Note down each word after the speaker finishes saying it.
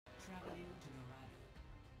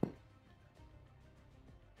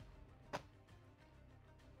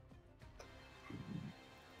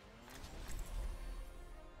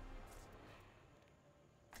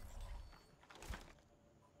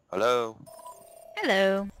Hello.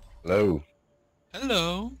 Hello. Hello.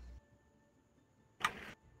 Hello.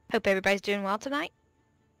 Hope everybody's doing well tonight.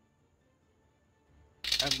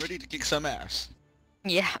 I'm ready to kick some ass.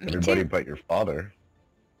 Yeah, me Everybody too. but your father.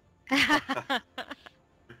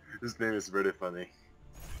 His name is really funny.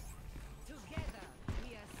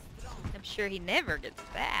 I'm sure he never gets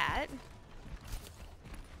that.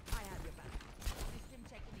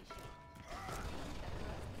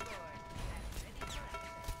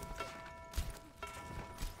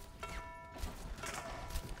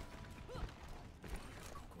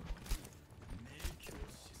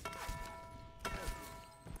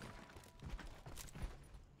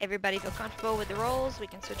 Everybody feel comfortable with the rolls? We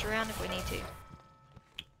can switch around if we need to.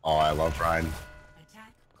 Oh, I love Ryan.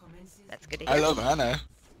 That's good to hear. I love Anna.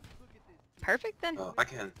 Perfect then. I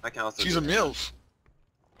can also. She's do a that.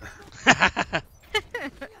 MILF.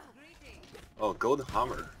 Oh, golden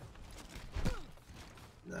hammer.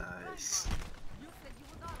 Nice.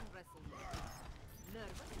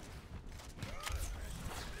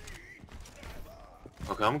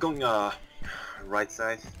 Okay, I'm going right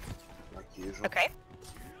side, like usual. Okay.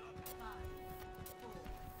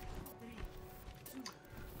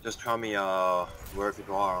 Just tell me where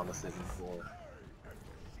people are on the second floor.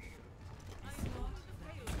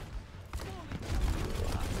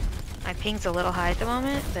 My ping's a little high at the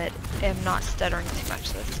moment, but I'm not stuttering too much,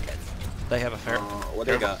 so this is good. They have a fair. What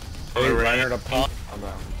they got? Hey, Ryan up top.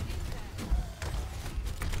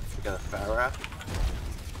 We got a Pharah.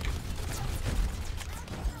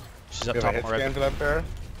 She's up You have a top hit scan already. for that Pharah?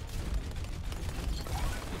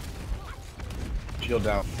 Shield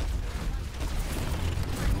down.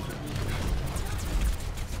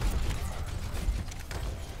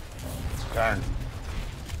 Darn.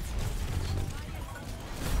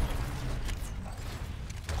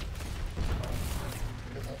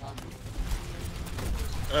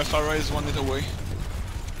 Farah is 1 hit away.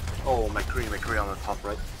 Oh, McCree on the top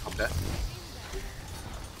right, up there.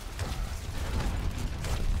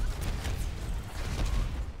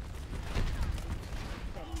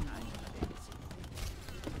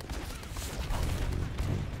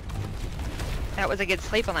 That was a good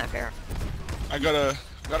sleep on that fair. I got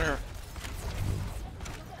her.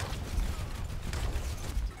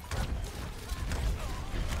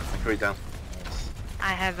 McCree down.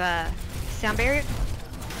 I have a sound barrier.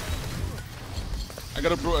 I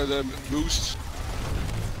got a the boost.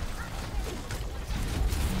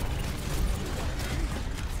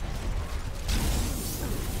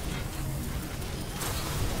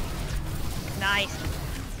 Nice.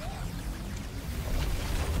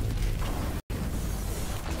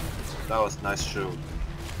 That was nice shoot.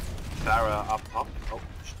 Pharah up top. Oh.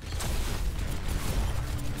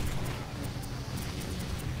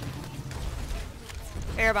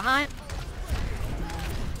 Fair behind.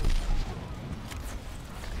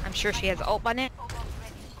 I'm sure she has ult by now.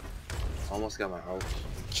 Almost got my ult.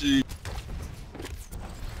 Gee.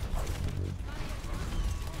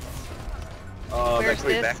 Where's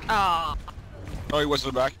McCree this? back. Oh, Oh, he was in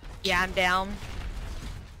the back. yeah, I'm down.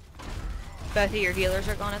 Both of your healers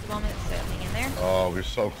are gone at the moment, so hang in there. Oh, we're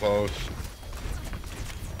so close.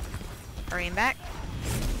 Hurrying back.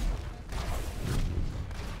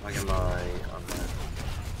 I got my on that.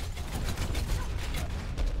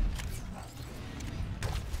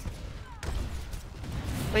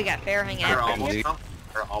 We got fair hanging Pharah out almost here. now.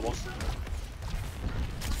 Pharah almost.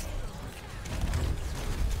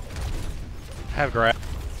 Have grab.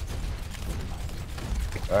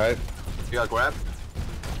 Alright. You got grab?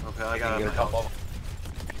 Okay, I got Get a couple.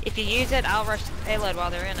 If you use it, I'll rush the payload while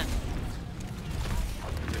they're in it.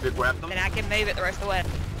 If you grab them. Then I can move it the rest of the way.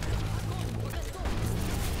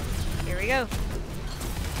 Here we go.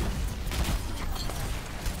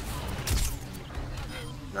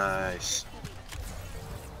 Nice.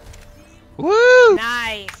 Woo!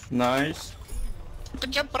 Nice. Nice.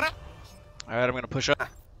 Alright, I'm gonna push up.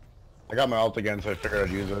 I got my ult again, so I figured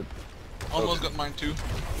I'd use it. Almost got mine too.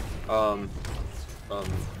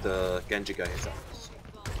 The Genji guy is up.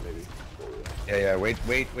 Maybe. Yeah, wait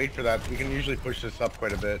for that. We can usually push this up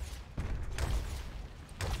quite a bit.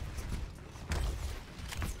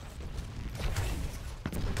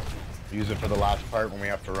 Use it for the last part when we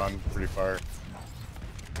have to run pretty far.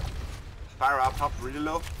 Pharah up top, really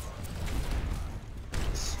low.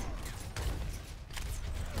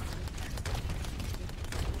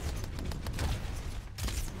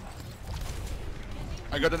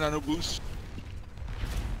 I got a nano boost.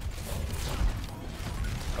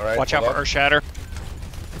 Alright. Watch out for Earth Shatter.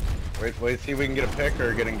 Wait, see if we can get a pick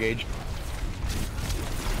or get engaged.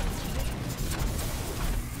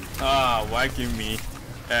 Ah, why give me?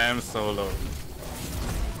 I'm solo.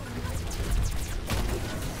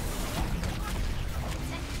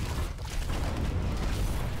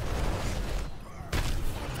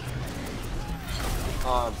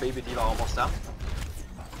 Baby D.Va almost down.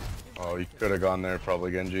 Oh, you could have gone there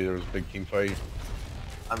probably, Genji. There was a big team fight.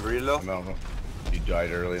 I'm really low. I don't know. You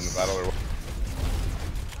died early in the battle or what?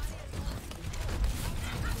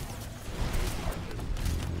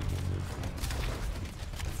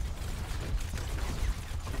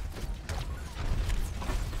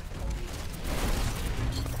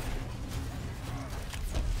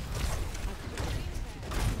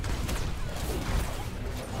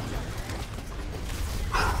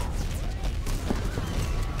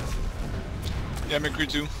 Yeah, McCree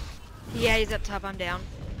too. Yeah, he's up top. I'm down.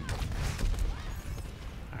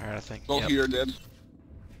 Alright, I think. Both here dead.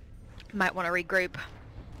 Might want to regroup.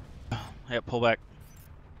 Yep, pull back.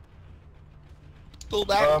 Pull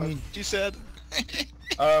back. Um, She said.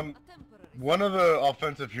 One of the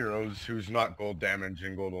offensive heroes who's not gold damage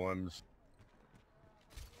and gold limbs.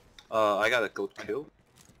 I got a gold kill,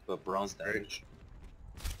 but bronze damage.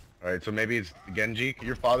 Alright, so maybe it's Genji.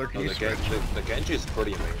 Your father, can No, you the, switch? the Genji is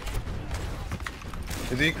pretty amazing.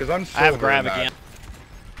 Is he? Because I'm I silver have grab in that. again.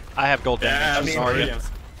 I have gold damage. Yeah, I'm mean, sorry. brilliant.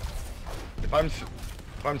 If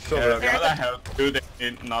I'm silver, Yeah, I've gotta got- help do they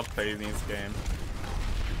did not play this game.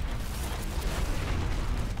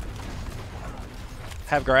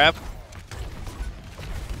 Have grab.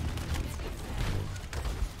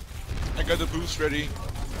 I got the boost ready.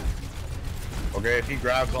 okay, if he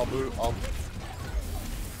grabs, I'll boot.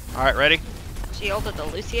 Alright, ready? She ulted the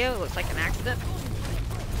Lucio. It looks like an accident.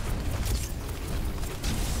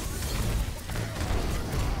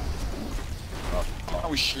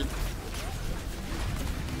 Oh shit.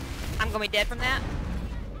 I'm gonna be dead from that.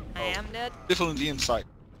 I am dead. Definitely inside.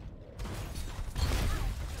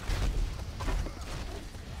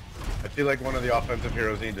 I feel like one of the offensive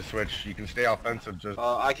heroes need to switch. You can stay offensive, just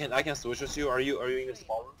I can switch with you. Are you in the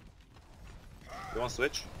spawn room? You want to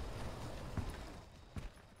switch?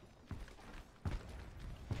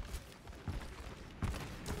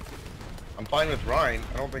 I'm fine with Ryan.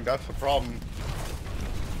 I don't think that's the problem.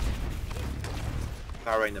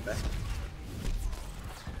 Power in the back.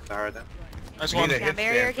 Power down. Nice We one. need a Got hit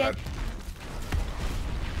barrier stance.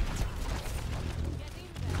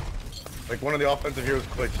 Like one of the offensive heroes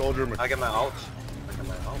could play soldier. I got my ult.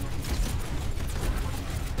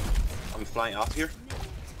 I'm flying up here.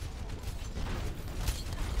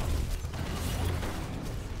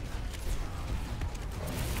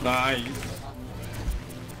 Nice.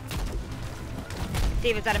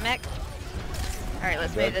 Steve, is that a mech? Alright,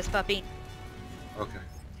 let's move this puppy. Okay.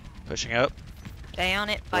 Pushing up. Stay on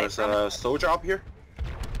it. Fight There's from it. a soldier up here.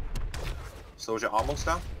 Soldier almost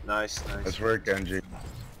down. Nice, nice. That's where Genji.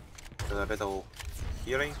 There's a bit of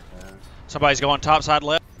healing. And Somebody's going top side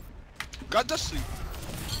left. Got the sleep.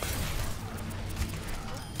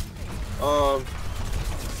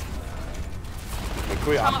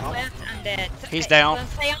 McQueen, Top left, I'm dead. He's Okay, down.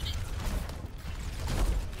 let's stay on it.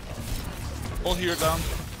 All here down.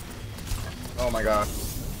 oh my god.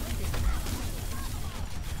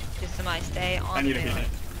 Just somebody stay I on need a it. minute.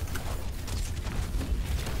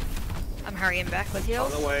 I'm hurrying back with on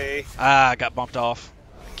heals. the way. Ah, I got bumped off.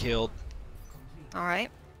 Killed.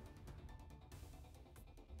 Alright.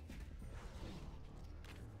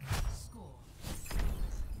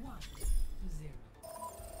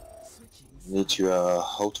 Need to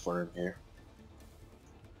hold for him here.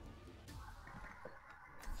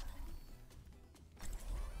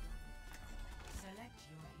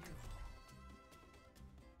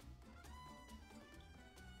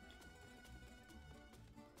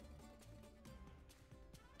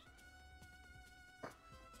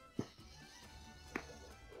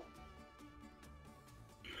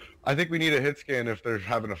 I think we need a hit scan if they're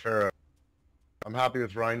having a Pharah. I'm happy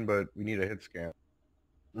with Ryan, but we need a hit scan.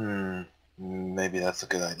 Maybe that's a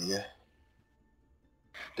good idea.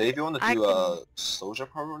 Dave, you want to I do a soldier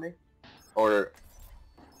probably? Or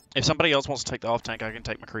If somebody else wants to take the off tank, I can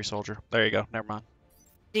take McCree soldier. There you go. Never mind.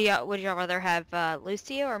 Would y'all rather have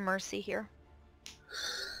Lucio or Mercy here?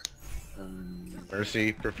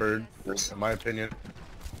 Mercy preferred, Mercy. in my opinion.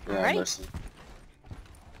 Yeah, Alright. Mercy.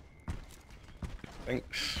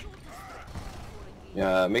 Thanks.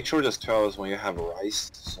 Yeah, make sure just tell us when you have a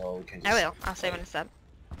rice, so we can just... I will. I'll save in a sub.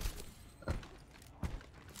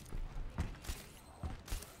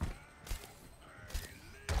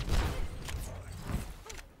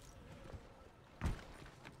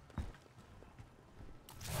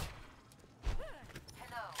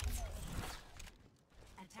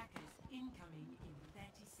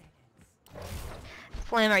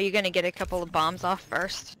 Flame, are you gonna get a couple of bombs off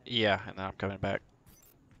first? Yeah, and then I'm coming back.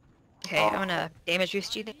 Okay, I'm gonna damage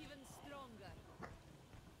boost you then.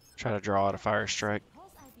 Try to draw out a fire strike.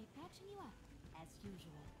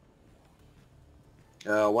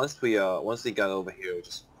 Once we got over here, we'll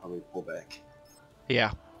just probably pull back.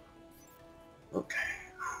 Yeah. Okay.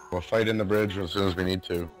 We'll fight in the bridge as soon as we need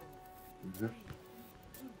to. Mhm.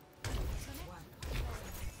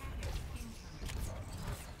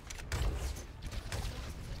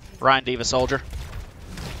 Ryan Diva Soldier.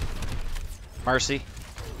 Mercy.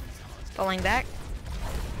 Pulling back.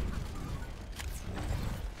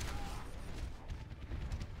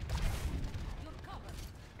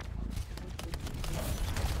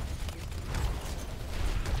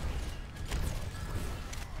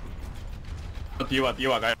 D.Va,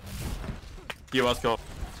 guys. D.Va's go.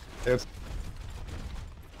 It's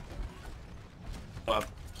Up.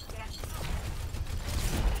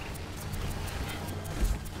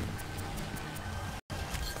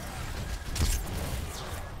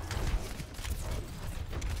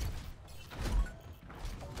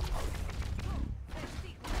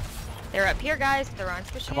 They're up here, guys. They're on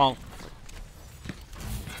pushing. Come on.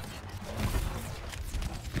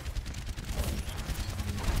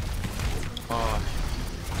 Oh,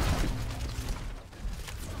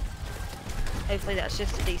 Hopefully that's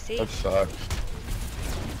just a DC. that sucks.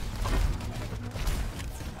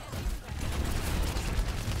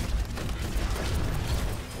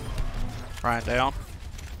 Ryan down.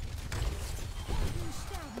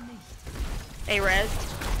 A res.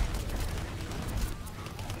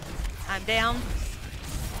 I'm down.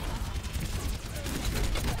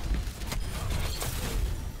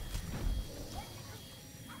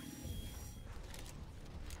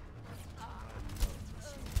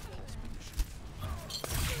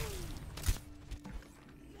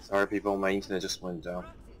 Sorry, people. My internet just went down.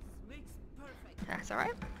 That's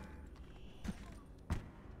alright.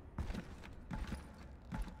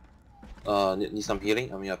 Need some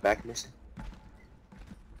healing? I mean, your back missing.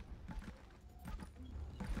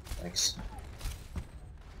 Thanks.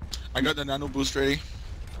 I got the nano boost ready.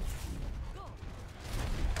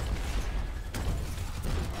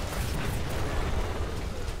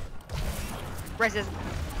 Res is.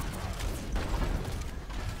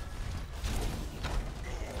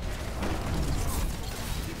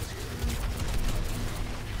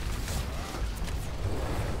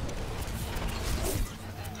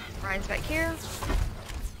 Ryan's back here.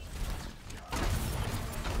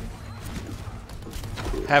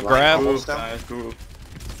 Have Ryan grab. almost down. nice, cool.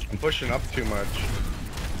 I'm pushing up too much.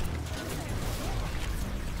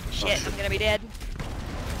 Shit, I'm gonna be dead.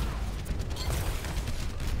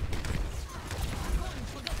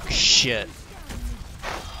 Shit.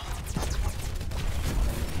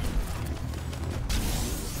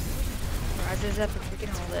 Rises up if we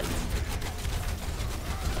can hold it.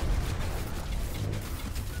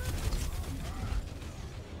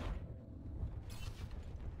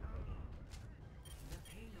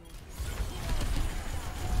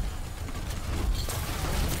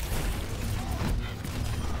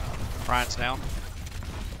 Ryan's down.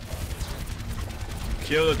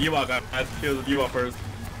 Kill the D.Va, guys. Kill the D.Va first.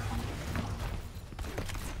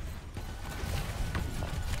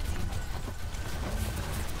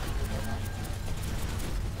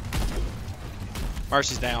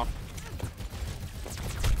 Mercy's down.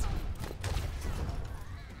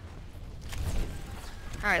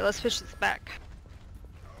 Alright, let's push this back.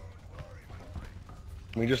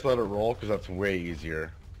 Can we just let it roll? Because that's way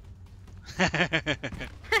easier.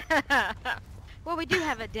 Well, we do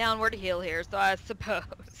have a downward heal here, so I suppose.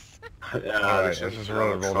 Yeah, Alright, this let's is just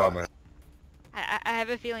roll it roll down the... I have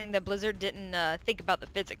a feeling that Blizzard didn't think about the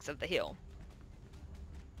physics of the heal.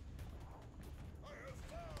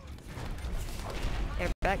 They're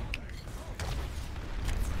back.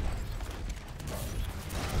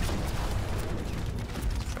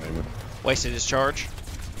 Wasted his charge.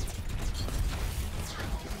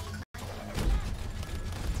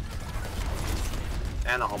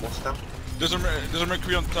 And almost down. There's a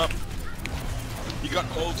Mercury on top. He got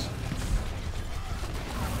ult.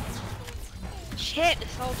 Shit, the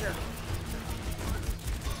soldier.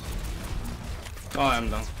 Oh, I'm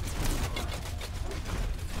done.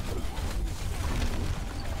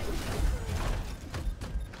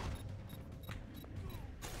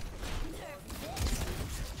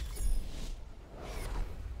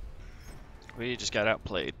 We just got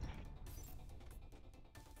outplayed.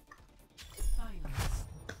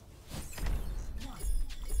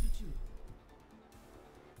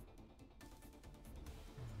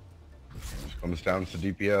 Comes down to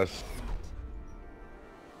DPS.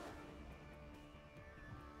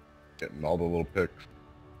 Getting all the little picks.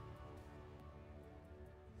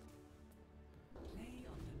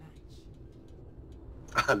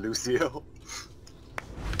 Lucio.